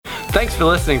Thanks for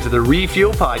listening to the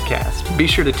Refuel Podcast. Be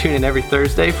sure to tune in every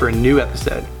Thursday for a new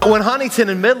episode. When Huntington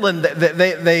and Midland,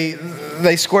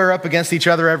 they square up against each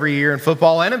other every year in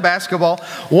football and in basketball.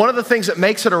 One of the things that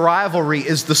makes it a rivalry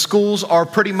is the schools are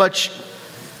pretty much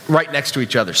right next to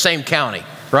each other, same county,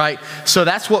 right? So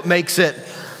that's what makes it,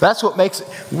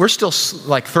 we're still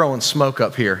like throwing smoke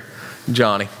up here,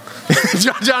 Johnny.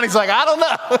 Johnny's like, I don't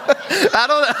know.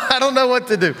 I don't know what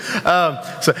to do.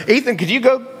 So Ethan, could you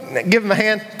go give him a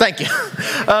hand? Thank you.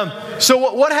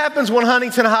 So what happens when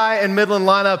Huntington High and Midland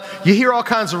line up? You hear all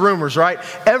kinds of rumors, right?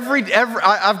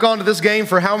 I've gone to this game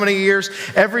for how many years?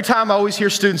 Every time I always hear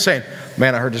students saying,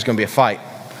 man, I heard there's going to be a fight.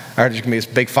 I heard there's going to be this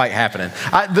big fight happening.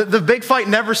 The big fight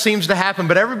never seems to happen,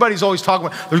 but everybody's always talking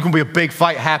about there's going to be a big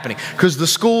fight happening because the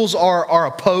schools are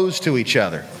opposed to each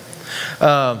other.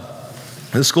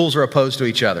 The schools are opposed to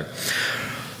each other.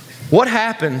 What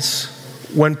happens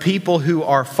when people who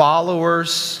are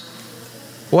followers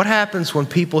of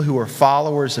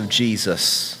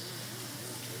Jesus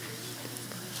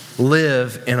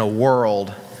live in a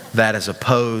world that is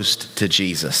opposed to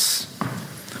Jesus?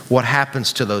 What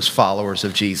happens to those followers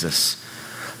of Jesus?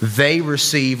 They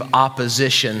receive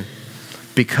opposition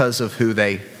because of who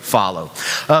they follow.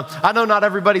 I know not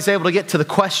everybody's able to get to the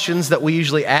questions that we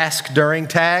usually ask during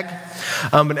TAG.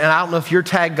 And I don't know if your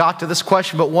TAG got to this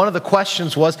question, but one of the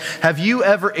questions was, have you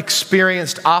ever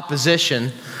experienced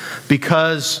opposition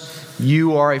because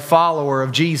you are a follower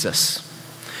of Jesus?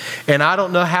 And I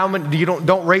don't know how many,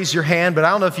 don't raise your hand, but I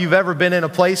don't know if you've ever been in a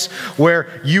place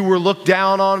where you were looked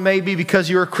down on maybe because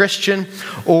you're a Christian,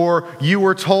 or you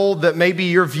were told that maybe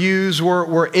your views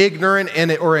were ignorant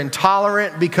or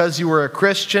intolerant because you were a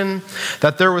Christian,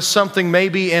 that there was something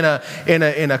maybe in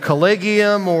a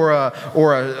collegium or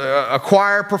a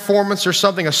choir performance or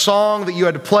something, a song that you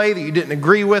had to play that you didn't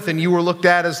agree with, and you were looked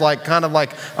at as kind of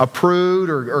like a prude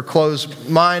or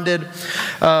closed-minded.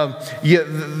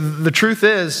 The truth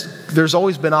is, there's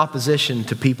always been opposition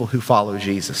to people who follow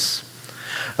Jesus.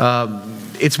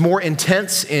 It's more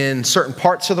intense in certain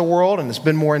parts of the world, and it's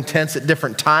been more intense at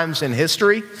different times in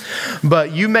history.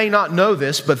 But you may not know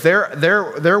this, but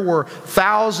there were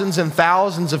thousands and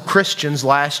thousands of Christians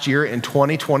last year in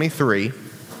 2023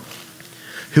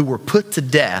 who were put to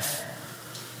death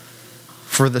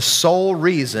for the sole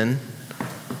reason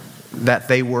that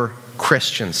they were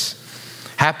Christians.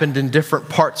 Happened in different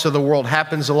parts of the world.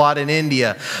 Happens a lot in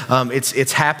India.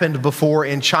 It's happened before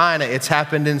in China. It's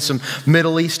happened in some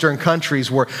Middle Eastern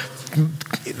countries where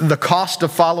the cost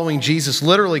of following Jesus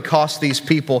literally cost these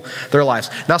people their lives.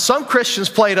 Now, some Christians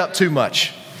play it up too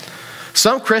much.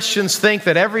 Some Christians think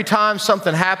that every time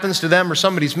something happens to them or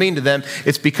somebody's mean to them,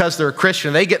 it's because they're a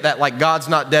Christian. They get that like God's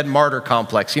not dead martyr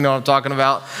complex. You know what I'm talking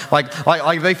about? Like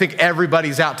they think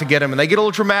everybody's out to get them, and they get a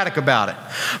little dramatic about it.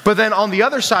 But then on the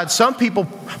other side, some people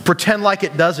pretend like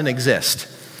it doesn't exist.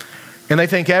 And they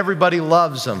think everybody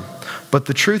loves them. But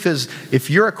the truth is, if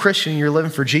you're a Christian and you're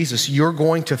living for Jesus, you're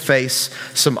going to face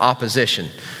some opposition.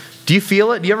 Do you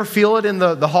feel it? Do you ever feel it in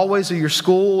the hallways of your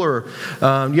school, or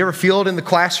you ever feel it in the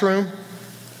classroom?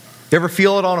 You ever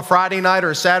feel it on a Friday night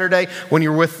or a Saturday when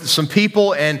you're with some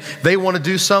people and they want to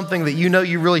do something that you know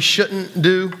you really shouldn't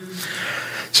do?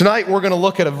 Tonight we're going to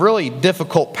look at a really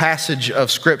difficult passage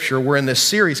of Scripture. We're in this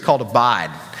series called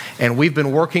Abide. And we've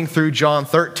been working through John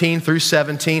 13 through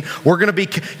 17. We're going to be,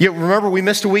 remember we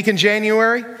missed a week in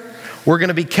January? We're going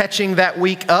to be catching that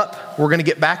week up. We're going to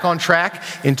get back on track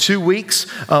in 2 weeks.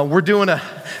 We're doing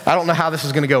I don't know how this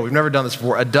is going to go. We've never done this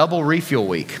before, a double refuel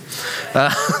week.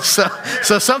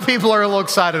 So some people are a little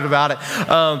excited about it.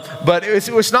 But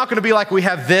it's not going to be like we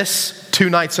have this 2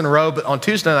 nights in a row, but on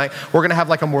Tuesday night, we're going to have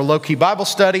like a more low-key Bible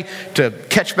study to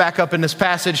catch back up in this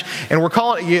passage. And we're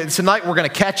calling it, tonight we're going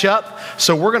to catch up.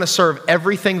 So we're going to serve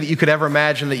everything that you could ever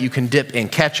imagine that you can dip in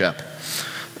ketchup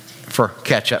for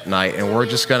catch-up night, and we're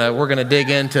gonna dig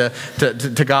into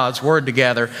God's Word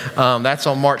together. That's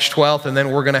on March 12th, and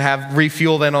then we're gonna have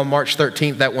refuel then on March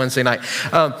 13th, that Wednesday night.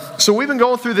 So we've been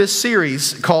going through this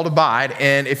series called Abide,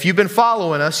 and if you've been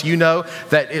following us, you know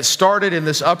that it started in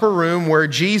this upper room where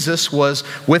Jesus was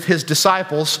with his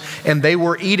disciples, and they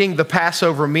were eating the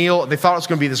Passover meal. They thought it was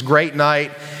gonna be this great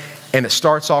night. And it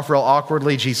starts off real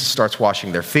awkwardly. Jesus starts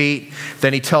washing their feet.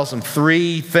 Then he tells them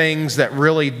 3 things that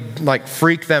really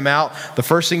freak them out. The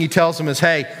first thing he tells them is,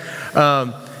 hey,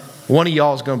 one of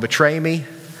y'all is going to betray me.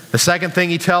 The second thing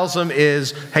he tells them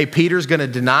is, hey, Peter's going to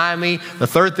deny me. The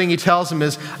third thing he tells them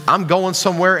is, I'm going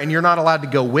somewhere and you're not allowed to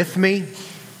go with me.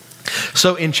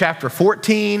 So in chapter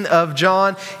 14 of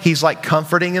John, he's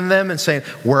comforting in them and saying,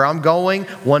 where I'm going,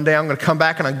 one day I'm going to come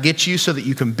back and I'll get you so that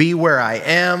you can be where I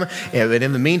am. And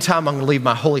in the meantime, I'm going to leave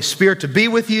my Holy Spirit to be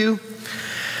with you.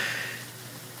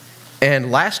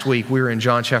 And last week we were in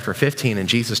John chapter 15, and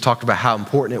Jesus talked about how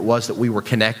important it was that we were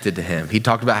connected to him. We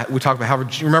talked about how,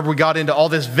 remember we got into all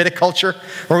this viticulture,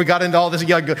 where we got into all this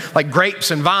like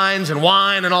grapes and vines and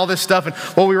wine and all this stuff. And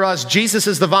well, we realized Jesus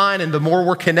is the vine, and the more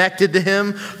we're connected to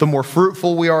him, the more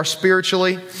fruitful we are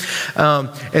spiritually.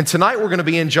 And tonight we're going to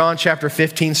be in John chapter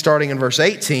 15, starting in verse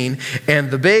 18.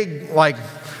 And the big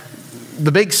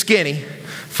skinny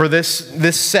for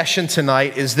this session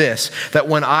tonight is this, that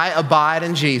when I abide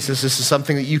in Jesus, this is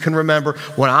something that you can remember.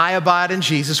 When I abide in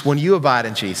Jesus, when you abide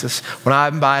in Jesus, when I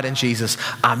abide in Jesus,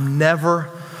 I'm never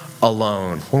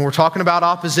alone. When we're talking about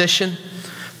opposition,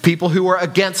 people who are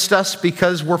against us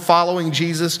because we're following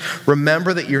Jesus,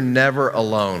 remember that you're never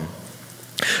alone.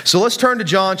 So let's turn to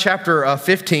John chapter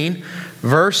 15,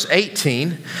 verse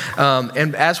 18.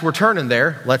 And as we're turning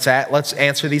there, let's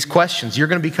answer these questions. You're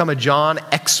going to become a John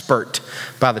expert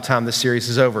by the time this series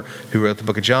is over. Who wrote the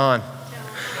book of John?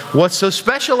 What's so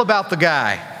special about the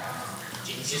guy?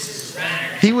 Jesus'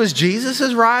 rider. He was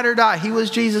Jesus' ride or die. He was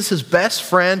Jesus' best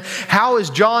friend. How is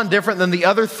John different than the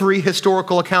other three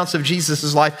historical accounts of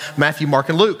Jesus' life, Matthew, Mark,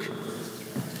 and Luke?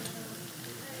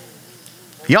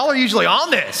 Y'all are usually on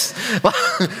this.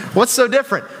 What's so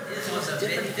different?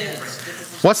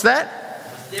 What's that?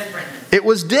 Different. It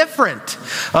was different.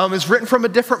 It's written from a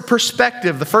different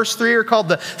perspective. The first three are called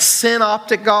the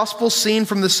synoptic gospels, seen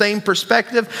from the same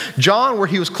perspective. John, where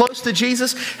he was close to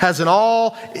Jesus, has an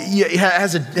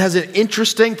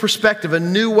interesting perspective, a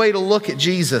new way to look at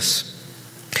Jesus.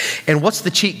 And what's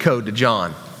the cheat code to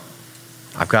John?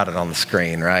 I've got it on the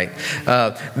screen, right?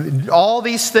 All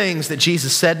these things that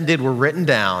Jesus said and did were written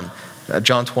down,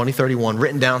 John 20:31,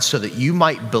 written down so that you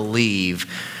might believe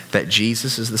that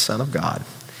Jesus is the Son of God.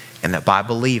 And that by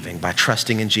believing, by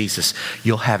trusting in Jesus,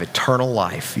 you'll have eternal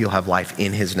life. You'll have life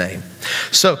in his name.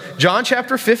 So John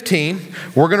chapter 15,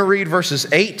 we're going to read verses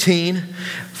 18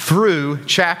 through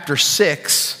chapter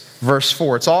 6, verse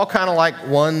 4. It's all kind of like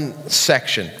one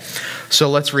section. So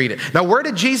let's read it. Now, where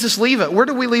did Jesus leave it? Where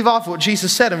did we leave off what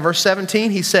Jesus said in verse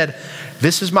 17? He said,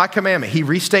 "This is my commandment." He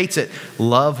restates it.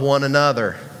 Love one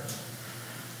another.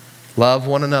 Love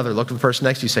one another. Look at the person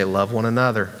next to you, say, love one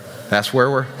another. That's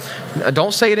where we're...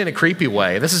 Don't say it in a creepy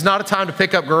way. This is not a time to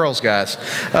pick up girls, guys.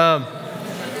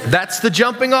 That's the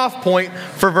jumping off point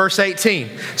for verse 18.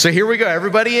 So here we go.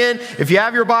 Everybody in. If you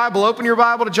have your Bible, open your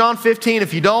Bible to John 15.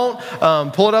 If you don't,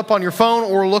 pull it up on your phone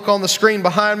or look on the screen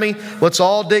behind me. Let's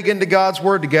all dig into God's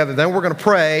Word together. Then we're going to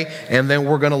pray, and then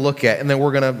we're going to look at, and then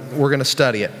we're going to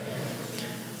study it.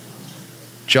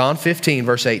 John 15,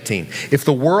 verse 18. If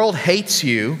the world hates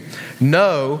you,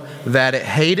 know that it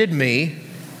hated me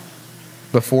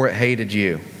before it hated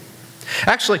you.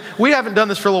 Actually, we haven't done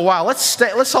this for a little while.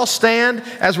 Let's all stand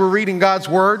as we're reading God's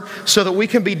Word so that we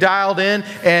can be dialed in.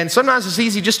 And sometimes it's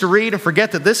easy just to read and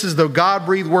forget that this is the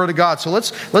God-breathed Word of God. So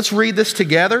let's read this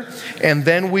together, and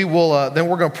then we're going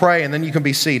to pray, and then you can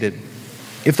be seated.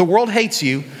 If the world hates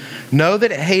you, know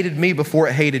that it hated me before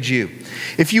it hated you.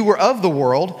 If you were of the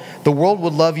world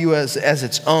would love you as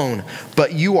its own. But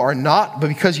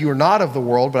because you are not of the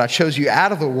world, but I chose you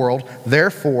out of the world,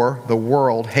 therefore the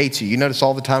world hates you. You notice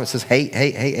all the time it says hate,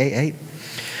 hate, hate, hate, hate.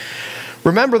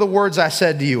 Remember the words I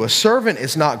said to you, a servant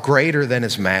is not greater than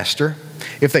his master.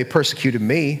 If they persecuted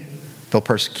me, they'll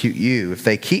persecute you. If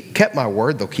they kept my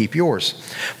word, they'll keep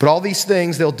yours. But all these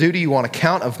things they'll do to you on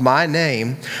account of my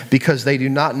name, because they do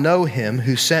not know him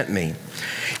who sent me.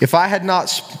 If I had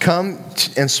not come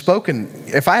and spoken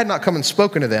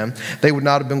to them, they would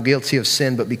not have been guilty of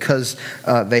sin. But because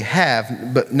now they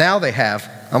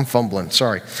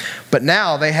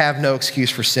have no excuse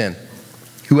for sin.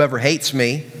 Whoever hates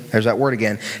me, there's that word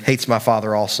again, hates my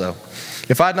Father also.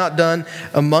 If I had not done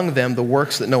among them the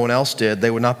works that no one else did, they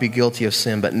would not be guilty of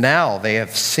sin. But now they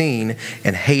have seen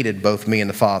and hated both me and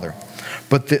the Father.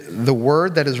 But the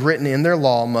word that is written in their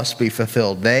law must be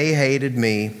fulfilled. They hated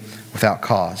me without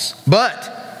cause.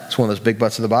 But, it's one of those big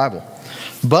buts of the Bible.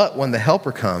 But when the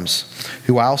Helper comes,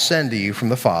 who I'll send to you from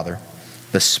the Father,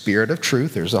 the Spirit of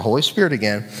truth, there's the Holy Spirit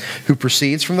again, who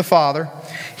proceeds from the Father,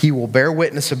 he will bear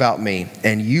witness about me,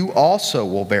 and you also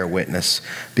will bear witness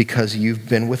because you've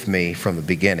been with me from the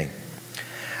beginning.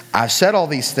 I've said all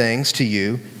these things to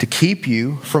you to keep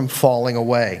you from falling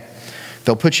away.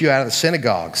 They'll put you out of the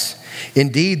synagogues.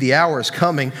 Indeed, the hour is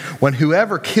coming when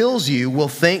whoever kills you will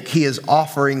think he is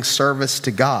offering service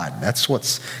to God. That's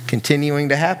what's continuing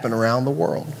to happen around the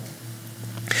world.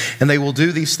 And they will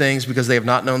do these things because they have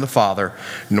not known the Father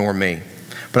nor me.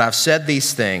 But I've said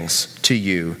these things to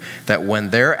you that when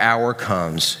their hour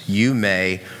comes, you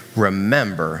may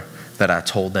remember that I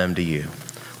told them to you.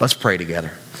 Let's pray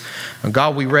together. And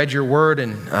God, we read your word,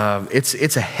 and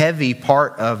it's a heavy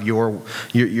part of your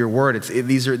word.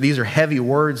 These are heavy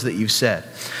words that you've said.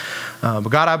 But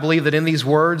God, I believe that in these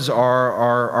words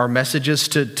are messages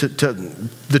to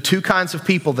the two kinds of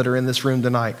people that are in this room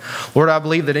tonight. Lord, I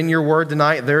believe that in your word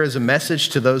tonight, there is a message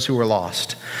to those who are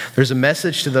lost. There's a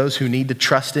message to those who need to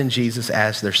trust in Jesus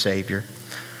as their Savior.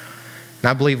 And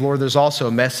I believe, Lord, there's also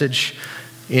a message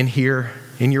in here,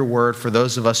 in your word, for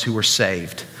those of us who were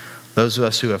saved, those of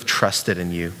us who have trusted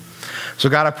in you. So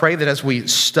God, I pray that as we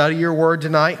study your word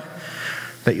tonight,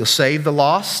 that you'll save the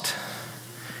lost,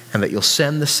 and that you'll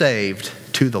send the saved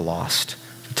to the lost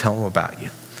to tell them about you.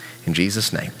 In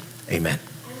Jesus' name, amen.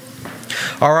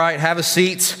 All right, have a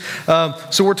seat.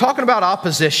 So we're talking about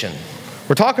opposition.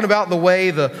 We're talking about the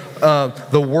way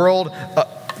the world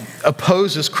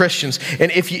opposes Christians.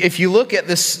 And if you look at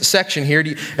this section here,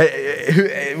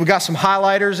 we got some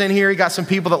highlighters in here. You got some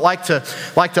people that like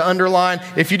to underline.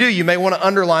 If you do, you may want to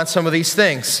underline some of these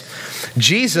things.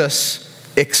 Jesus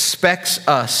expects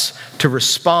us to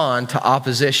respond to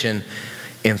opposition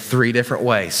in three different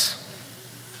ways.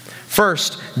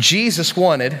 First, Jesus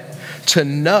wanted to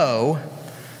know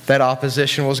that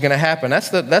opposition was going to happen. That's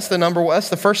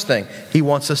the first thing he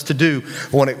wants us to do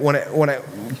when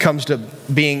it comes to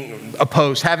being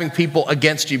opposed, having people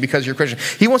against you because you're Christian.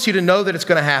 He wants you to know that it's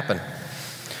going to happen.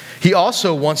 He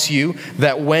also wants you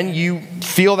that when you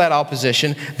feel that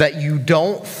opposition, that you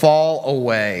don't fall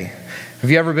away. Have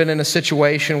you ever been in a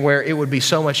situation where it would be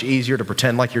so much easier to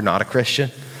pretend like you're not a Christian?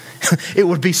 It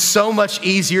would be so much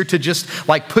easier to just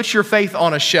put your faith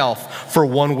on a shelf for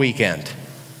one weekend.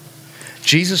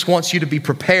 Jesus wants you to be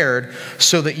prepared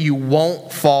so that you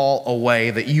won't fall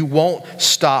away, that you won't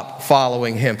stop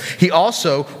following him. He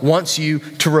also wants you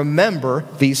to remember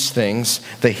these things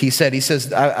that he said. He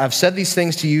says, I've said these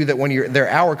things to you that when their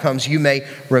hour comes, you may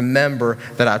remember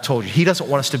that I told you. He doesn't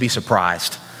want us to be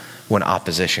surprised when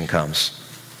opposition comes.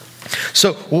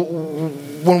 So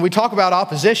when we talk about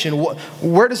opposition,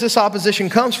 where does this opposition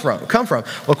come from? Well,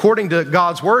 according to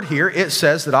God's word here, it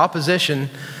says that opposition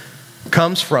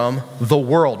comes from the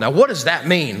world. Now, what does that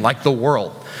mean, the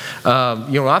world?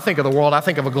 When I think of the world, I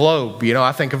think of a globe.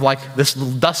 I think of this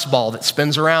little dust ball that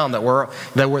spins around that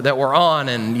we're on,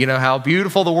 and how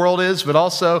beautiful the world is, but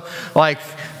also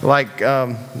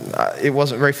it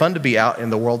wasn't very fun to be out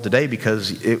in the world today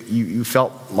because you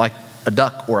felt like a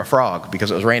duck or a frog because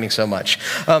it was raining so much.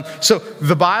 So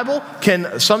the Bible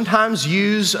can sometimes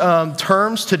use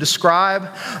terms to describe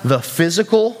the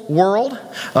physical world.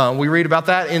 We read about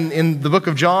that in the book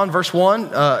of John,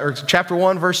 or chapter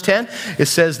 1, verse 10. It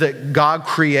says that God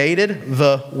created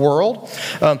the world.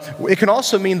 It can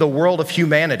also mean the world of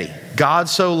humanity. God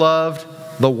so loved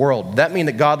the world. Does that mean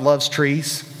that God loves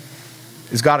trees?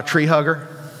 Is God a tree hugger?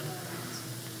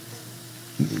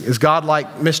 Is God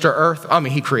like Mr. Earth? I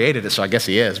mean, he created it, so I guess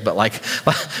he is. But like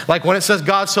when it says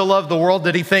God so loved the world,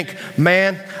 did he think,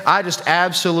 man, I just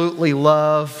absolutely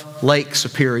love Lake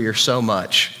Superior so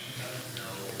much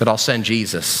that I'll send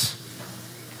Jesus?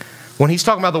 When he's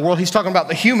talking about the world, he's talking about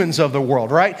the humans of the world,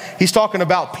 right? He's talking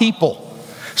about people.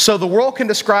 So the world can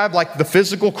describe the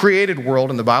physical created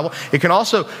world in the Bible. It can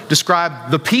also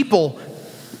describe the people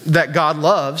that God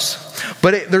loves.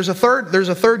 But there's a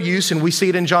third use, and we see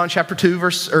it in John chapter 2,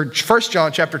 1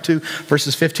 John chapter 2,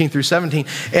 verses 15 through 17.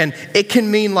 And it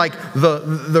can mean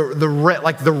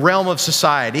the realm of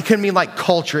society. It can mean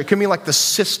culture. It can mean the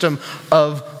system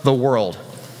of the world.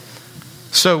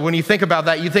 So when you think about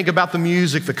that, you think about the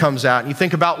music that comes out, and you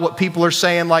think about what people are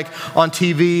saying on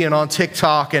TV and on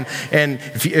TikTok, and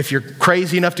if you're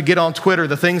crazy enough to get on Twitter,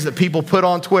 the things that people put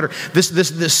on Twitter.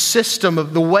 This system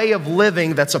of the way of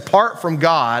living that's apart from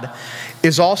God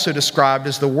is also described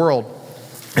as the world.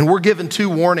 And we're given two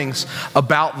warnings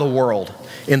about the world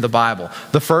in the Bible.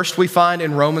 The first we find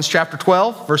in Romans chapter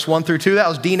 12, verse 1 through 2. That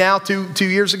was D-Now 2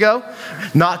 years ago.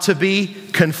 Not to be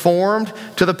conformed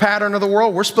to the pattern of the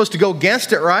world. We're supposed to go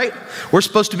against it, right? We're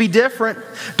supposed to be different.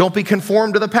 Don't be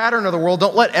conformed to the pattern of the world.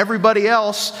 Don't let everybody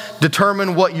else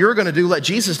determine what you're going to do. Let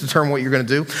Jesus determine what you're going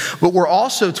to do. But we're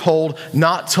also told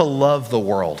not to love the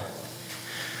world.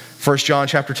 1 John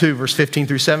chapter 2, verse 15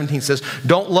 through 17 says,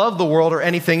 don't love the world or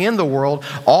anything in the world.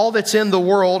 All that's in the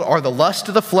world are the lust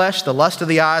of the flesh, the lust of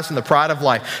the eyes, and the pride of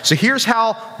life. So here's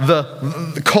how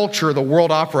the culture, the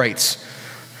world operates.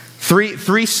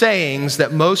 Three sayings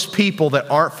that most people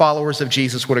that aren't followers of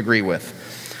Jesus would agree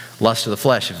with. Lust of the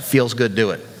flesh, if it feels good,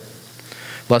 do it.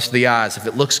 Lust of the eyes, if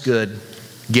it looks good,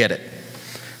 get it.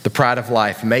 The pride of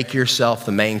life, make yourself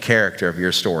the main character of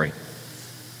your story.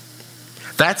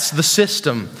 That's the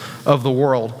system of the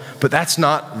world, but that's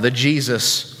not the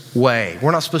Jesus way. We're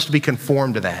not supposed to be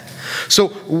conformed to that. So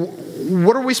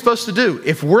what are we supposed to do?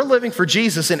 If we're living for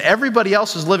Jesus and everybody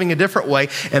else is living a different way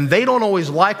and they don't always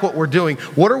like what we're doing,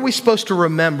 what are we supposed to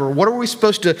remember? What's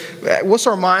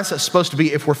our mindset supposed to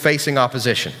be if we're facing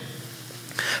opposition?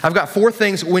 I've got 4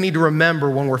 things we need to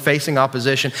remember when we're facing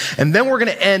opposition, and then we're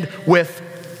going to end with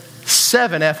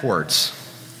 7 F words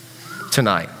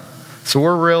tonight. So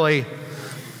we're really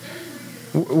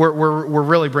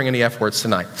bringing the F words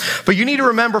tonight. But you need to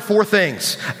remember 4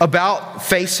 things about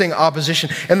facing opposition.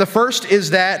 And the first is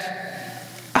that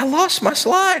I lost my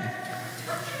slide.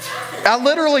 I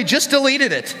literally just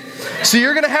deleted it. So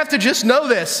you're going to have to just know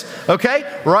this,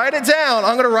 okay? Write it down.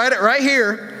 I'm going to write it right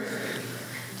here.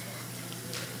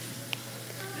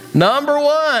 Number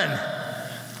 1,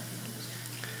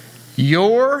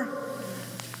 you're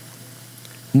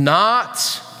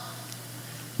not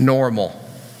normal.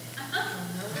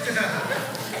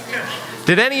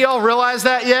 Did any of y'all realize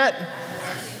that yet?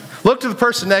 Look to the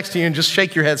person next to you and just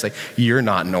shake your head and say, you're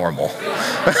not normal.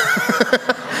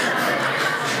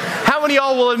 How many of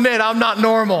y'all will admit I'm not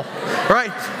normal?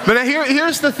 Right? But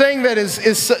here's the thing that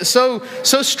is so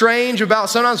strange about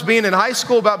sometimes being in high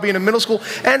school, about being in middle school,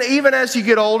 and even as you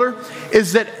get older,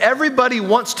 is that everybody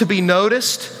wants to be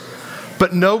noticed,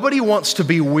 but nobody wants to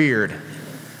be weird.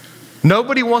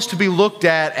 Nobody wants to be looked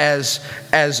at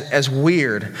as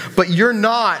weird, but you're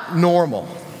not normal.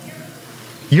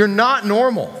 You're not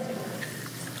normal.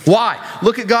 Why?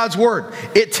 Look at God's word.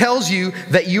 It tells you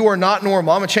that you are not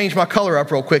normal. I'm going to change my color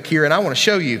up real quick here, and I want to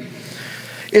show you.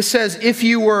 It says, if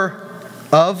you were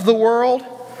of the world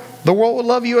would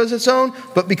love you as its own,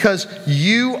 but because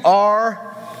you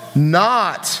are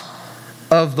not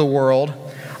of the world,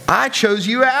 I chose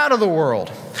you out of the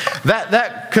world.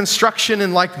 That construction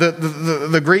in like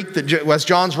the Greek, that as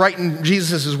John's writing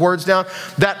Jesus' words down,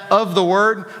 that of the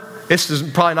word, this is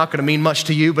probably not going to mean much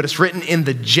to you, but it's written in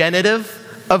the genitive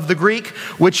of the Greek,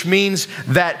 which means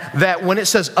that when it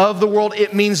says of the world,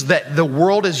 it means that the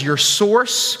world is your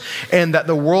source and that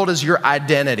the world is your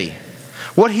identity.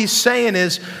 What he's saying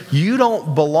is you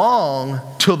don't belong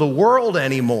to the world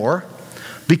anymore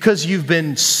because you've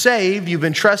been saved, you've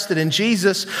been trusted in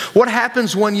Jesus. What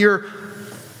happens when you're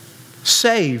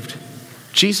saved?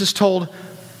 Jesus told,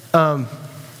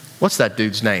 what's that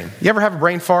dude's name? You ever have a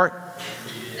brain fart?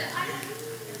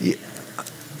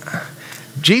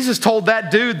 Jesus told that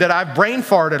dude that I brain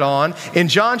farted on in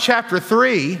John chapter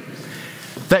 3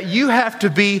 that you have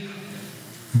to be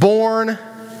born,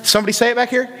 somebody say it back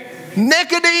here?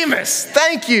 Nicodemus,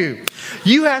 thank you.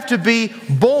 You have to be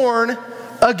born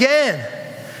again.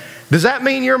 Does that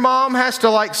mean your mom has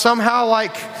to somehow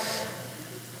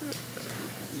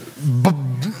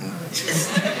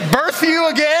birth you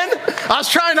again? I was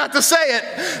trying not to say it.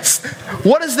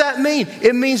 What does that mean?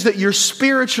 It means that you're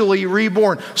spiritually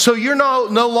reborn. So you're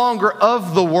no longer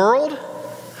of the world.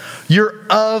 You're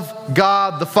of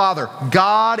God the Father.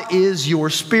 God is your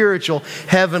spiritual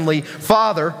heavenly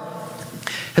Father.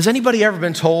 Has anybody ever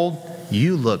been told,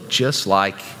 you look just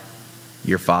like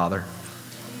your father?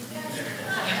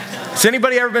 Has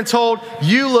anybody ever been told,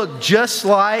 you look just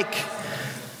like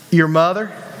your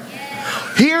mother?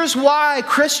 Here's why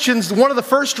Christians, one of the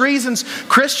first reasons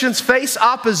Christians face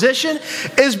opposition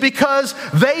is because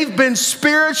they've been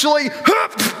spiritually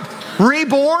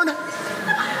reborn.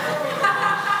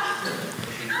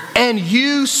 And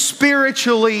you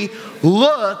spiritually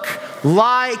look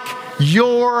like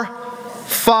your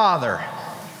Father.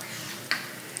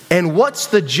 And what's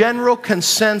the general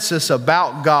consensus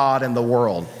about God and the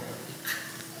world?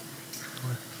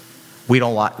 We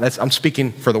don't like, I'm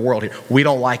speaking for the world here. We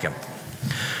don't like Him.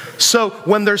 So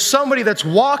when there's somebody that's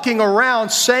walking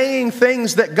around saying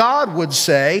things that God would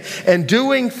say and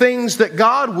doing things that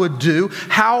God would do,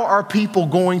 how are people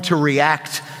going to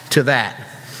react to that?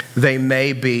 They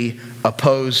may be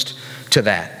opposed to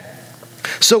that.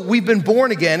 So we've been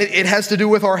born again. It has to do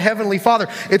with our Heavenly Father.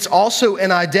 It's also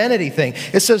an identity thing.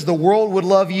 It says the world would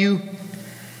love you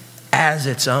as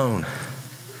its own.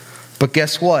 But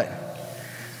guess what?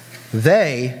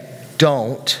 They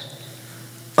don't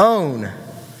own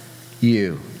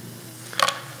you.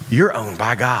 You're owned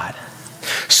by God.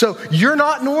 So you're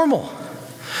not normal.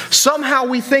 Somehow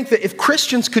we think that if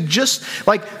Christians could just,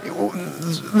 sometimes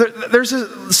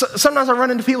I run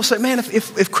into people say, man,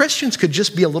 if Christians could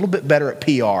just be a little bit better at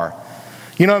PR.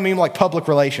 You know what I mean? Like public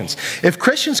relations. If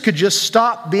Christians could just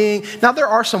stop being, now there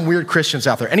are some weird Christians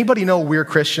out there. Anybody know a weird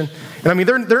Christian? And I mean,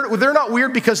 they're not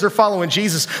weird because they're following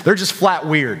Jesus. They're just flat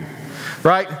weird.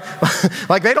 Right?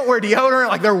 Like they don't wear deodorant,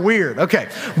 like they're weird. Okay.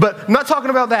 But I'm not talking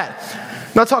about that.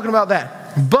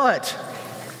 But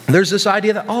there's this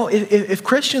idea that, if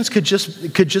Christians could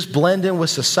just blend in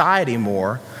with society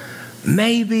more,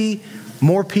 maybe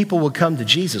more people would come to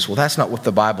Jesus. Well, that's not what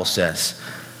the Bible says.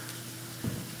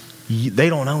 They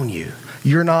don't own you.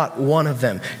 You're not one of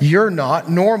them. You're not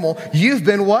normal. You've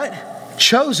been what?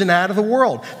 Chosen out of the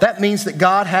world. That means that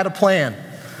God had a plan.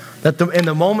 That in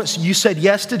the moments you said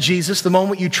yes to Jesus, the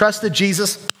moment you trusted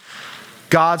Jesus,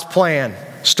 God's plan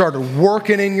started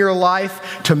working in your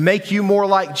life to make you more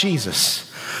like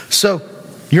Jesus. So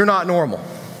you're not normal.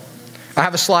 I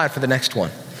have a slide for the next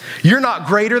one. You're not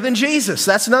greater than Jesus.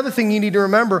 That's another thing you need to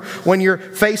remember when you're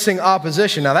facing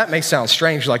opposition. Now that may sound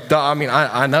strange, like, duh,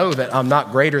 I know that I'm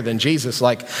not greater than Jesus.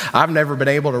 Like, I've never been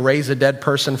able to raise a dead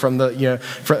person from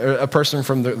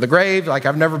the grave. Like,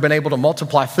 I've never been able to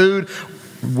multiply food.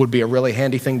 Would be a really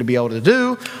handy thing to be able to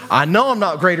do. I know I'm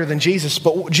not greater than Jesus,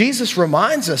 but Jesus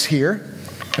reminds us here.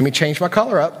 Let me change my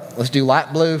color up. Let's do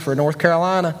light blue for North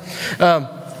Carolina.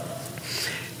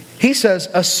 He says,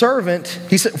 a servant,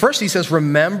 first he says,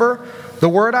 remember the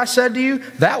word I said to you?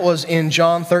 That was in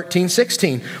John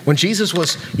 13:16. When Jesus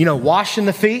was, washing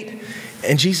the feet,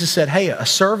 and Jesus said, hey, a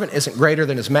servant isn't greater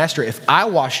than his master. If I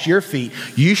washed your feet,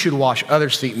 you should wash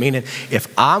others' feet. Meaning,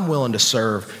 if I'm willing to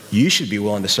serve, you should be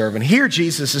willing to serve. And here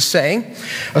Jesus is saying,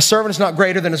 a servant is not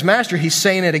greater than his master. He's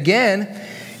saying it again.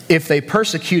 If they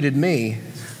persecuted me,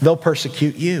 they'll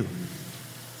persecute you.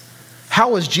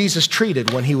 How was Jesus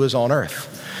treated when he was on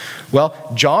earth? Well,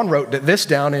 John wrote this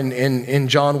down in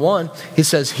John 1. He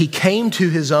says, he came to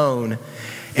his own,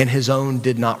 and his own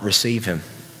did not receive him.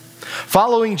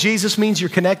 Following Jesus means you're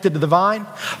connected to the vine.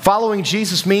 Following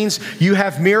Jesus means you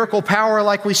have miracle power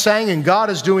like we sang, and God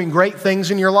is doing great things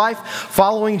in your life.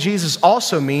 Following Jesus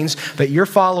also means that you're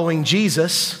following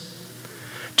Jesus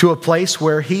to a place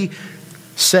where he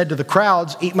said to the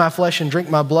crowds, eat my flesh and drink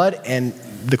my blood, and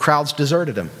the crowds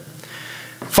deserted him.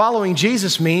 Following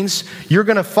Jesus means you're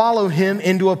going to follow him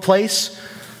into a place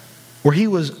where he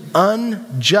was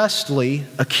unjustly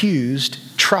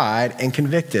accused, tried, and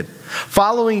convicted.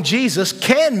 Following Jesus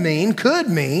could mean,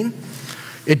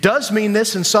 it does mean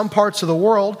this in some parts of the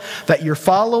world, that you're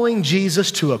following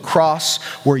Jesus to a cross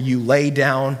where you lay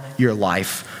down your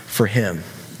life for him.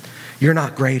 You're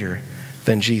not greater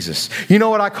than Jesus. You know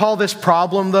what I call this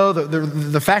problem, though?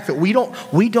 The fact that we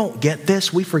don't get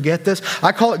this, we forget this.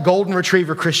 I call it golden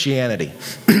retriever Christianity.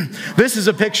 This is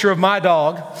a picture of my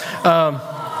dog.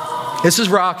 This is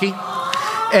Rocky.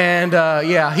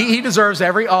 And he deserves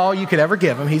every all you could ever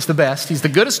give him. He's the best. He's the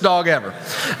goodest dog ever.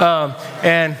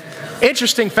 And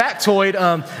interesting factoid,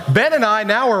 Ben and I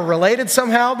now are related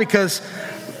somehow because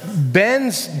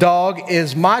Ben's dog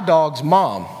is my dog's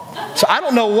mom. So I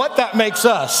don't know what that makes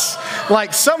us.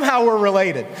 Like somehow we're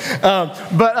related.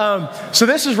 So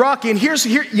this is Rocky. And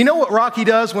you know what Rocky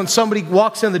does when somebody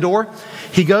walks in the door?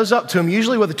 He goes up to him,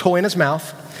 usually with a toy in his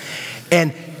mouth,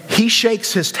 and he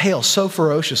shakes his tail so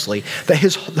ferociously that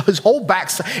his whole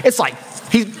backside, it's like,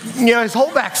 his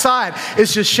whole backside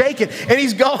is just shaking. And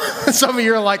he's going, some of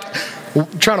you are like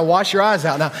trying to wash your eyes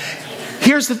out. Now,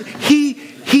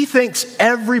 he thinks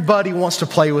everybody wants to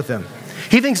play with him.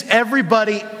 He thinks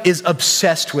everybody is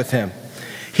obsessed with him.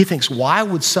 He thinks, why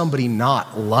would somebody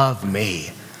not love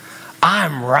me?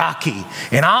 I'm Rocky,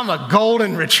 and I'm a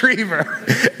golden retriever.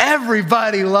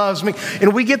 Everybody loves me.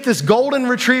 And we get this golden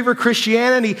retriever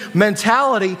Christianity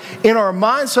mentality in our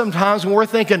minds sometimes when we're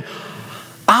thinking,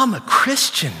 I'm a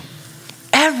Christian.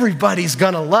 Everybody's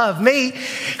going to love me.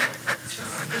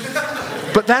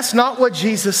 But that's not what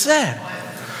Jesus said.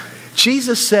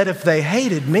 Jesus said, if they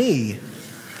hated me,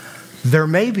 there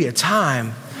may be a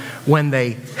time when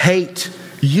they hate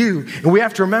you. And we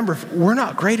have to remember, we're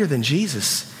not greater than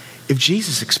Jesus. If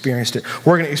Jesus experienced it,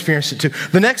 we're going to experience it too.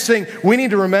 The next thing we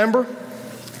need to remember,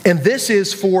 and this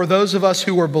is for those of us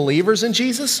who are believers in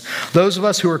Jesus, those of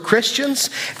us who are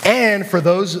Christians, and for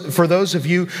those of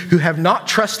you who have not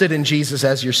trusted in Jesus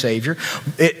as your Savior,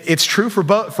 it's true for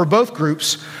both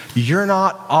groups. You're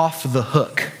not off the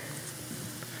hook.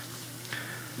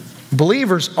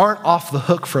 Believers aren't off the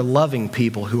hook for loving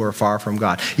people who are far from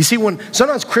God. You see, when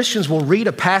sometimes Christians will read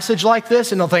a passage like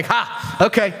this and they'll think,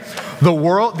 okay, the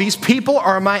world, these people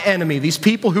are my enemy. These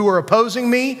people who are opposing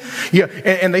me,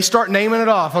 and they start naming it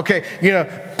off. Okay,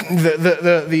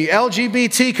 the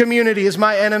LGBT community is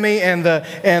my enemy, and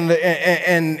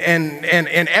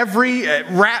every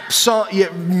rap song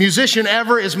musician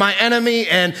ever is my enemy,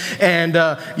 and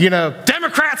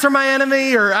Democrats are my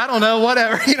enemy, or I don't know,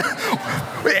 whatever.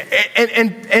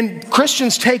 And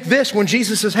Christians take this when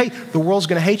Jesus says, hey, the world's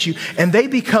going to hate you, and they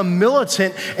become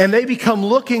militant, and they become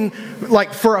looking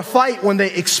like for a fight when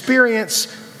they experience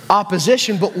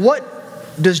opposition. But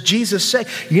what does Jesus say?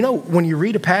 When you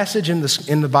read a passage in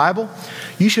the Bible,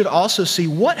 you should also see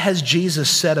what has Jesus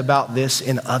said about this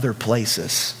in other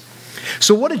places.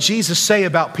 So what did Jesus say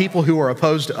about people who are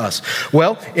opposed to us?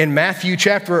 Well, in Matthew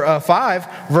chapter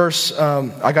 5, verse,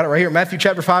 I got it right here. Matthew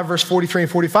chapter 5, verse 43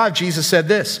 and 45, Jesus said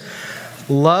this.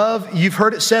 You've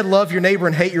heard it said, love your neighbor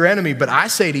and hate your enemy. But I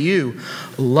say to you,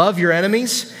 love your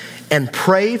enemies and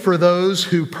pray for those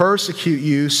who persecute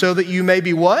you, so that you may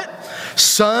be what?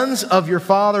 Sons of your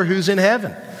Father who's in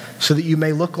heaven. So that you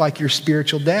may look like your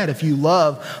spiritual dad if you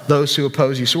love those who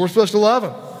oppose you. So we're supposed to love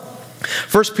them.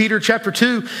 1 Peter chapter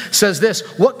 2 says this,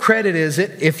 what credit is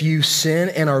it if you sin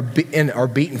and are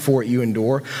beaten for it you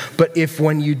endure? But if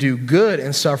when you do good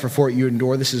and suffer for it you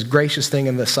endure, this is a gracious thing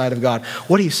in the sight of God.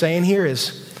 What he's saying here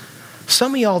is,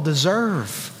 some of y'all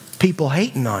deserve people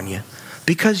hating on you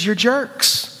because you're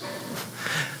jerks.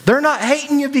 They're not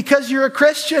hating you because you're a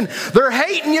Christian. They're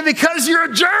hating you because you're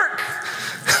a jerk.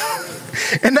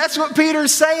 And that's what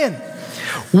Peter's saying.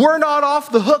 We're not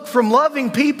off the hook from loving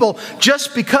people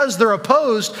just because they're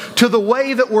opposed to the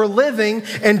way that we're living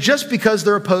and just because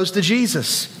they're opposed to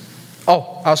Jesus.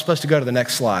 Oh, I was supposed to go to the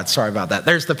next slide. Sorry about that.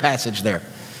 There's the passage there.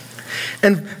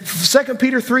 And 2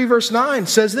 Peter 3 verse 9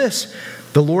 says this,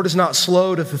 the Lord is not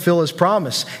slow to fulfill his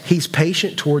promise. He's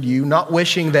patient toward you, not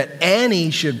wishing that any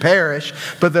should perish,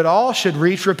 but that all should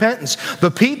reach repentance.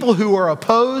 The people who are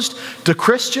opposed to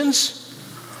Christians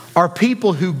are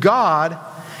people who God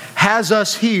has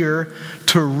us here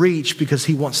to reach because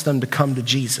he wants them to come to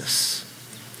Jesus.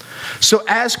 So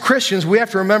as Christians, we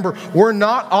have to remember we're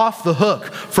not off the hook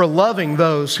for loving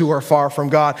those who are far from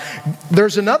God.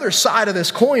 There's another side of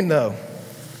this coin though.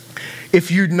 If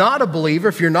you're not a believer,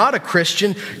 if you're not a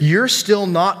Christian, you're still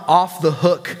not off the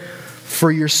hook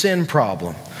for your sin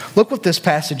problem. Look what this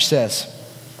passage says.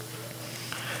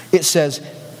 It says,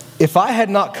 if I had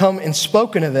not come and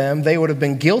spoken to them, they would have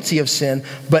been guilty of sin,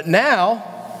 but now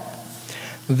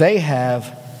they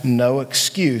have no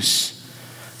excuse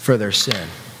for their sin.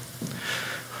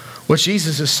 What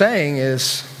Jesus is saying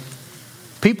is,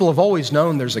 people have always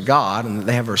known there's a God and that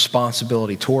they have a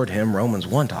responsibility toward him. Romans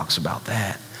 1 talks about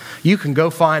that. You can go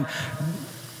find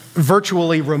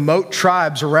virtually remote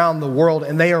tribes around the world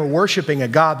and they are worshiping a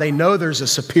God. They know there's a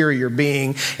superior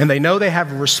being and they know they have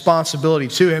a responsibility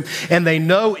to him, and they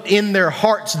know in their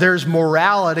hearts there's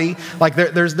morality, like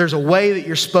there's a way that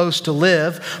you're supposed to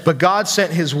live. But God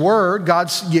sent his word.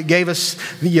 God gave us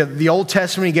the Old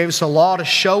Testament. He gave us a law to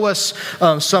show us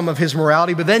some of his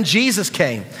morality. But then Jesus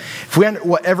came. If we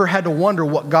ever had to wonder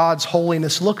what God's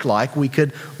holiness looked like, we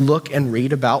could look and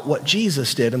read about what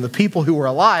Jesus did. And the people who were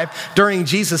alive during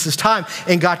Jesus' time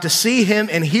and got to see him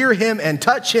and hear him and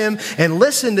touch him and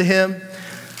listen to him,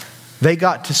 they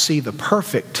got to see the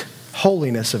perfect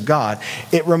holiness of God.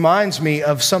 It reminds me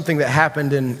of something that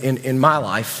happened in my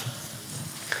life.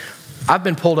 I've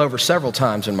been pulled over several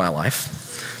times in my life,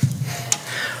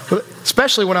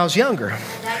 especially when I was younger.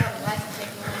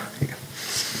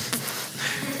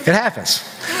 It happens.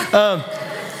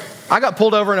 I got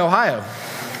pulled over in Ohio,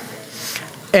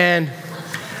 and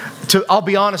I'll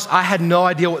be honest, I had no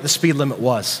idea what the speed limit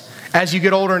was. As you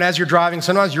get older and as you're driving,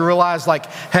 sometimes you realize like,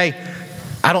 hey,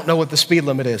 I don't know what the speed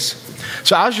limit is.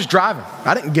 So I was just driving.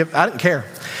 I didn't care.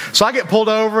 So I get pulled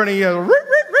over and he goes, root,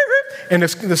 root, root, root. And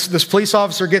this police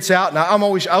officer gets out, and I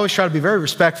always try to be very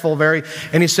respectful,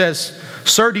 and he says,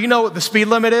 sir, do you know what the speed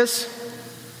limit is?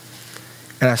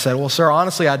 And I said, well, sir,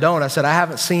 honestly, I don't. I said, I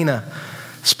haven't seen a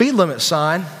speed limit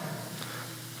sign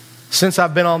since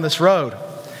I've been on this road.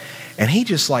 And he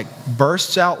just like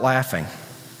bursts out laughing.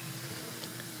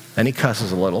 Then he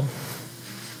cusses a little.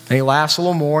 Then he laughs a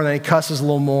little more. Then he cusses a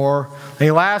little more. Then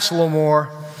he laughs a little more.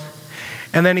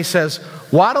 And then he says,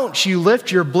 why don't you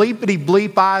lift your bleepity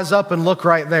bleep eyes up and look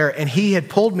right there? And he had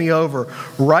pulled me over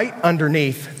right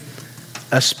underneath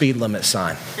a speed limit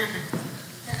sign.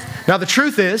 Now the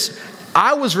truth is,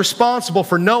 I was responsible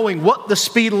for knowing what the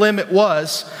speed limit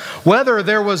was, whether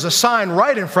there was a sign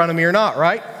right in front of me or not,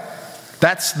 right?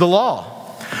 That's the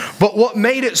law. But what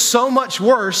made it so much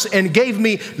worse and gave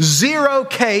me zero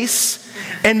case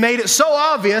and made it so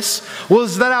obvious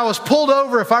was that I was pulled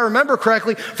over, if I remember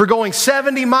correctly, for going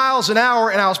 70 miles an hour,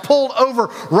 and I was pulled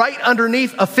over right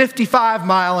underneath a 55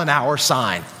 mile an hour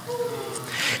sign.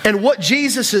 And what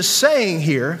Jesus is saying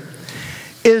here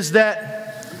is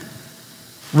that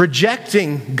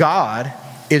rejecting God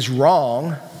is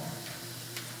wrong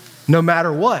no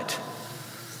matter what.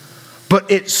 But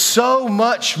it's so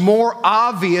much more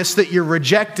obvious that you're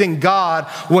rejecting God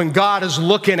when God is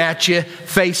looking at you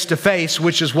face to face,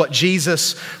 which is what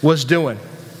Jesus was doing.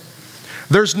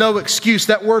 There's no excuse.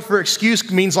 That word for excuse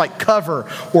means like cover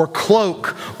or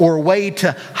cloak or way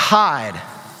to hide.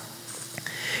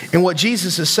 And what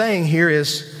Jesus is saying here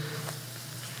is,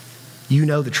 you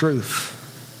know the truth.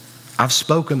 I've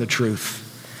spoken the truth.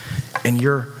 and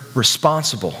you're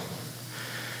responsible.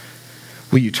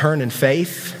 Will you turn in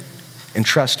faith and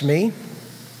trust me?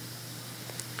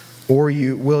 Or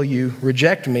will you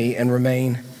reject me and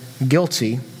remain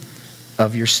guilty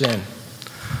of your sin?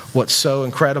 What's so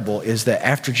incredible is that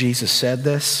after Jesus said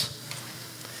this,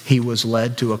 he was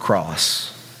led to a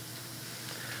cross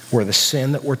where the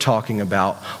sin that we're talking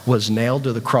about was nailed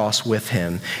to the cross with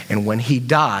him. And when he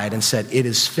died and said, "It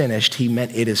is finished," he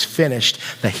meant it is finished,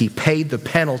 that he paid the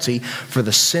penalty for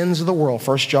the sins of the world,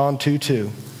 1 John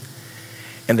 2:2.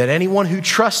 And that anyone who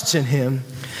trusts in him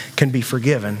can be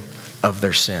forgiven of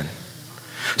their sin.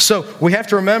 So we have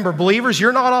to remember, believers,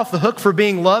 you're not off the hook for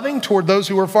being loving toward those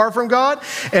who are far from God.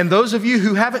 And those of you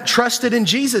who haven't trusted in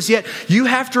Jesus yet, you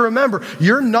have to remember,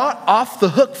 you're not off the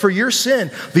hook for your sin.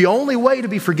 The only way to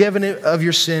be forgiven of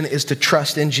your sin is to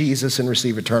trust in Jesus and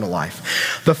receive eternal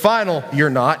life. The final "you're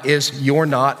not" is you're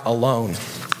not alone.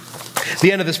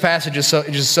 The end of this passage is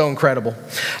just so incredible.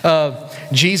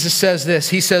 Jesus says this.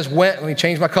 He says, let me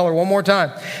change my color one more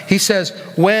time. He says,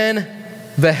 when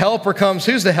the Helper comes,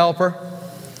 who's the Helper?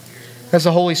 That's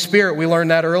the Holy Spirit. We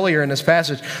learned that earlier in this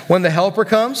passage. When the Helper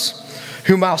comes,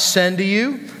 whom I'll send to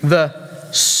you, the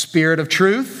Spirit of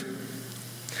truth,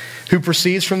 who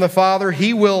proceeds from the Father,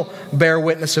 he will bear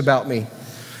witness about me.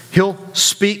 He'll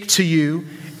speak to you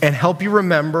and help you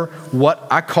remember what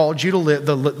I called you to live,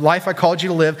 the life I called you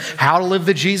to live, how to live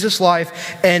the Jesus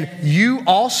life. And you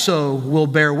also will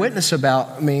bear witness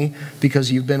about me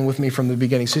because you've been with me from the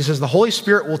beginning. So he says the Holy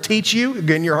Spirit will teach you,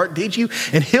 again, your heart teach you,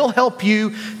 and he'll help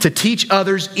you to teach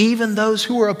others, even those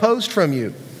who are opposed from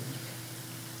you.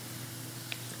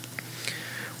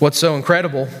 What's so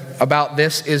incredible about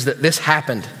this is that this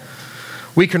happened.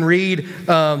 We can read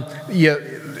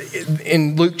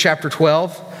in Luke chapter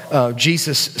 12,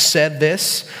 Jesus said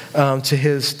this to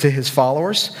his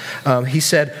followers. He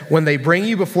said, when they bring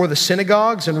you before the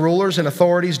synagogues and rulers and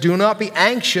authorities, do not be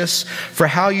anxious for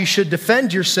how you should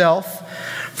defend yourself.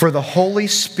 For the Holy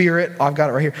Spirit, I've got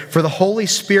it right here. For the Holy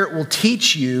Spirit will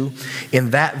teach you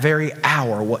in that very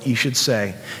hour what you should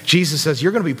say. Jesus says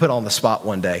you're going to be put on the spot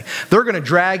one day. They're going to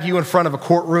drag you in front of a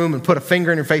courtroom and put a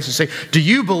finger in your face and say, "Do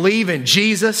you believe in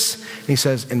Jesus?" And he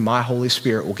says, "And my Holy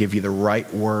Spirit will give you the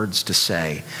right words to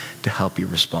say to help you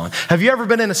respond." Have you ever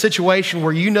been in a situation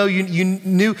where you knew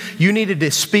you needed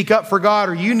to speak up for God,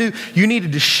 or you knew you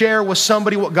needed to share with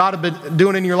somebody what God had been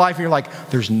doing in your life, and you're like,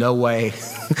 "There's no way.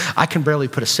 I can barely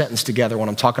put a sentence together when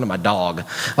I'm talking to my dog.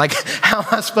 Like, how am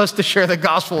I supposed to share the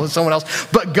gospel with someone else?"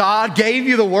 But God gave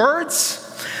you the words.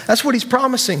 That's what he's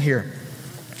promising here.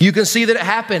 You can see that it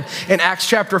happened in Acts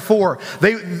chapter 4.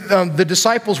 The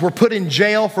disciples were put in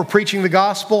jail for preaching the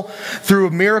gospel. Through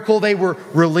a miracle, they were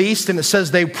released, and it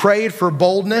says they prayed for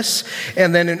boldness.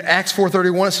 And then in Acts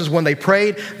 4:31, it says when they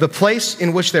prayed, the place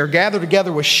in which they were gathered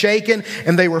together was shaken,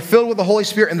 and they were filled with the Holy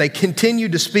Spirit, and they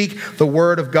continued to speak the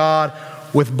word of God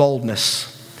with boldness.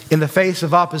 In the face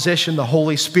of opposition, the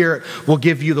Holy Spirit will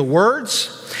give you the words,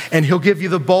 and he'll give you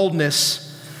the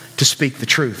boldness to speak the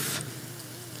truth,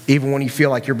 even when you feel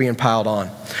like you're being piled on.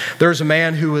 There's a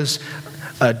man who was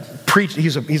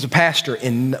he's a pastor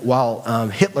while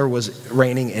Hitler was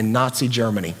reigning in Nazi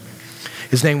Germany.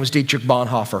 His name was Dietrich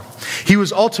Bonhoeffer. He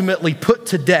was ultimately put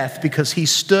to death because he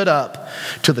stood up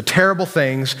to the terrible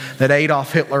things that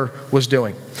Adolf Hitler was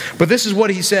doing. But this is what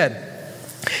he said.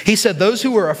 He said, "Those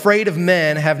who are afraid of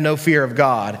men have no fear of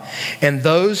God, and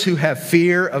those who have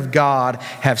fear of God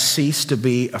have ceased to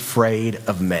be afraid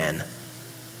of men."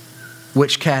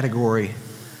 Which category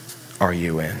are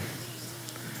you in?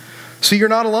 So you're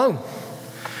not alone.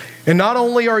 And not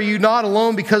only are you not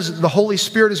alone because the Holy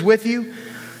Spirit is with you,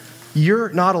 you're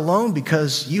not alone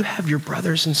because you have your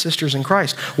brothers and sisters in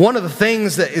Christ. One of the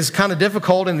things that is kind of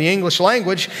difficult in the English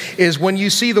language is when you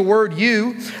see the word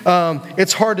 "you,"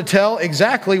 it's hard to tell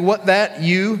exactly what that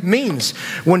 "you" means.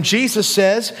 When Jesus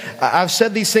says, "I've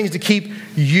said these things to keep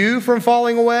you from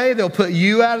falling away," they'll put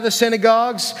you out of the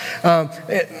synagogues.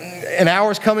 An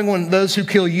hour is coming when those who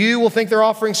kill you will think they're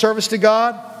offering service to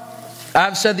God.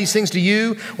 "I've said these things to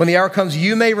you. When the hour comes,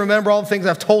 you may remember all the things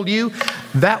I've told you."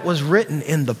 That was written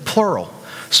in the plural.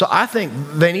 So I think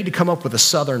they need to come up with a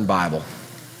Southern Bible,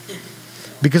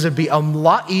 because it'd be a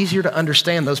lot easier to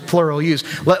understand those plural yous.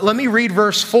 Let me read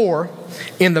verse 4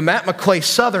 in the Matt McClay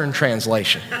Southern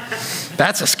translation.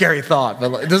 That's a scary thought,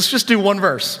 but let's just do one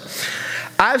verse.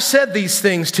 "I've said these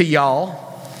things to y'all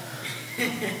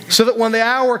so that when the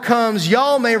hour comes,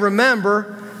 y'all may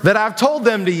remember that I've told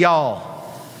them to y'all."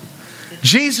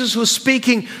 Jesus was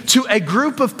speaking to a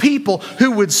group of people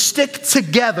who would stick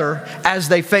together as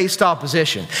they faced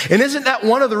opposition. And isn't that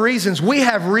one of the reasons we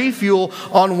have Refuel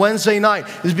on Wednesday night?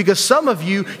 Is because some of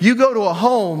you go to a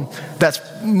home that's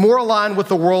more aligned with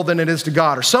the world than it is to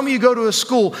God. Or some of you go to a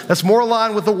school that's more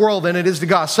aligned with the world than it is to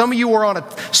God. Some of you are on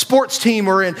a sports team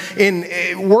or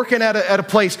in working at a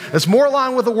place that's more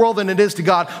aligned with the world than it is to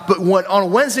God. But on a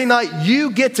Wednesday night, you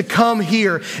get to come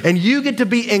here and you get to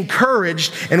be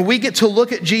encouraged, and we get to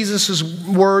look at Jesus'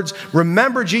 words,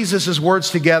 remember Jesus'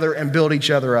 words together, and build each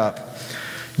other up.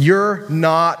 You're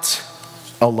not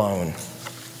alone,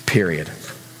 period.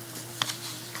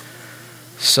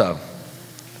 So,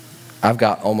 I've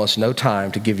got almost no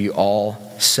time to give you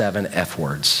all 7 F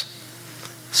words.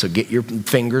 So get your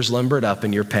fingers limbered up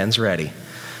and your pens ready.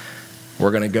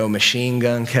 We're going to go Machine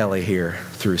Gun Kelly here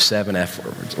through 7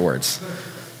 F words.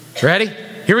 Ready?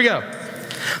 Here we go.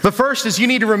 The first is you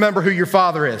need to remember who your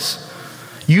Father is.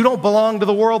 You don't belong to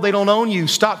the world. They don't own you.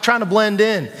 Stop trying to blend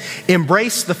in.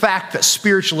 Embrace the fact that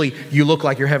spiritually you look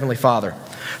like your Heavenly Father.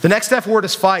 The next F word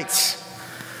is fights.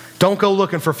 Don't go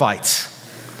looking for fights.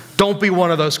 Don't be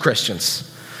one of those Christians.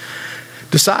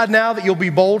 Decide now that you'll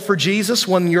be bold for Jesus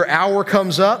when your hour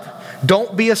comes up.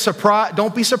 Don't be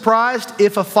surprised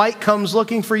if a fight comes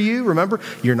looking for you. Remember,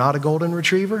 you're not a golden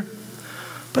retriever.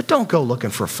 But don't go looking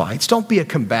for fights. Don't be a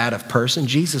combative person.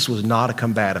 Jesus was not a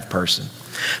combative person.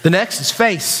 The next is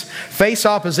face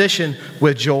opposition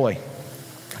with joy.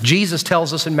 Jesus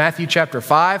tells us in Matthew chapter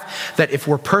 5 that if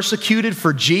we're persecuted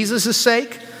for Jesus'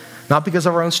 sake, not because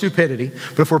of our own stupidity,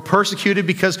 but if we're persecuted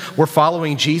because we're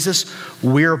following Jesus,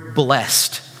 we're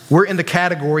blessed. We're in the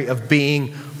category of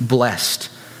being blessed.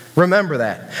 Remember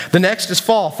that. The next is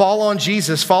fall. Fall on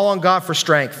Jesus. Fall on God for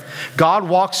strength. God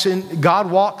walks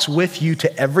with you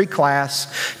to every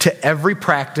class, to every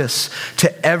practice,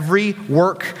 to every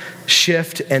work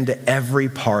shift, and to every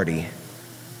party.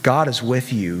 God is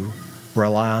with you.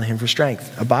 Rely on Him for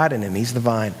strength. Abide in Him. He's the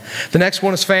vine. The next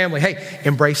one is family. Hey,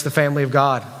 embrace the family of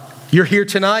God. You're here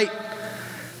tonight.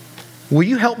 Will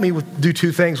you help me do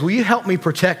 2 things? Will you help me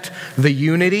protect the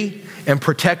unity and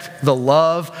protect the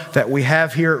love that we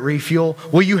have here at Refuel?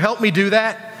 Will you help me do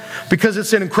that? Because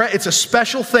it's a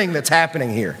special thing that's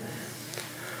happening here.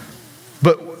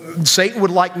 But Satan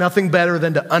would like nothing better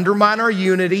than to undermine our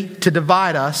unity, to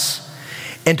divide us,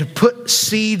 and to put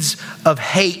seeds of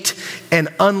hate and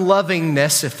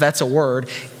unlovingness, if that's a word,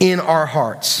 in our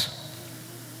hearts.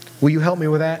 Will you help me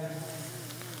with that?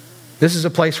 This is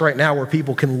a place right now where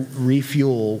people can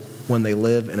refuel when they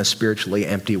live in a spiritually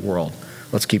empty world.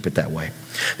 Let's keep it that way.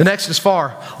 The next is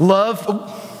far.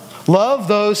 Love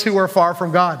those who are far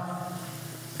from God.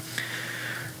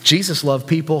 Jesus loved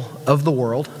people of the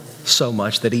world so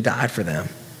much that He died for them.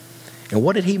 And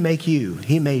what did He make you?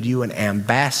 He made you an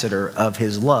ambassador of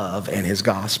His love and His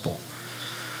gospel.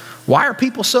 Why are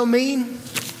people so mean?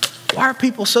 Why are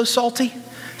people so salty?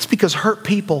 It's because hurt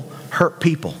people hurt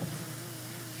people.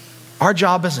 Our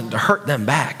job isn't to hurt them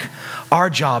back.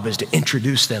 Our job is to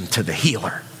introduce them to the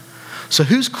healer. So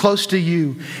who's close to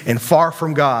you and far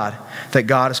from God that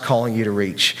God is calling you to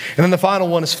reach? And then the final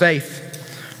one is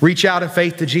faith. Reach out in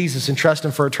faith to Jesus and trust Him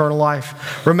for eternal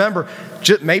life. Remember,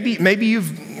 maybe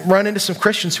you've run into some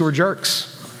Christians who are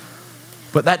jerks,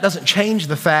 but that doesn't change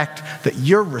the fact that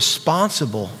you're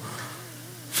responsible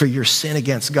for your sin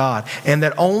against God, and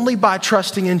that only by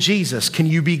trusting in Jesus can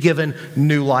you be given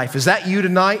new life. Is that you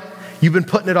tonight? You've been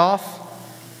putting it off?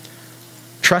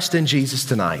 Trust in Jesus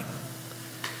tonight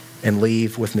and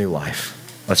leave with new life.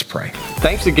 Let's pray.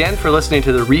 Thanks again for listening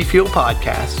to the Refuel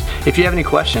Podcast. If you have any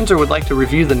questions or would like to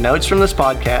review the notes from this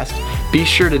podcast, be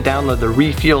sure to download the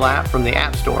Refuel app from the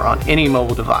App Store on any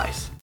mobile device.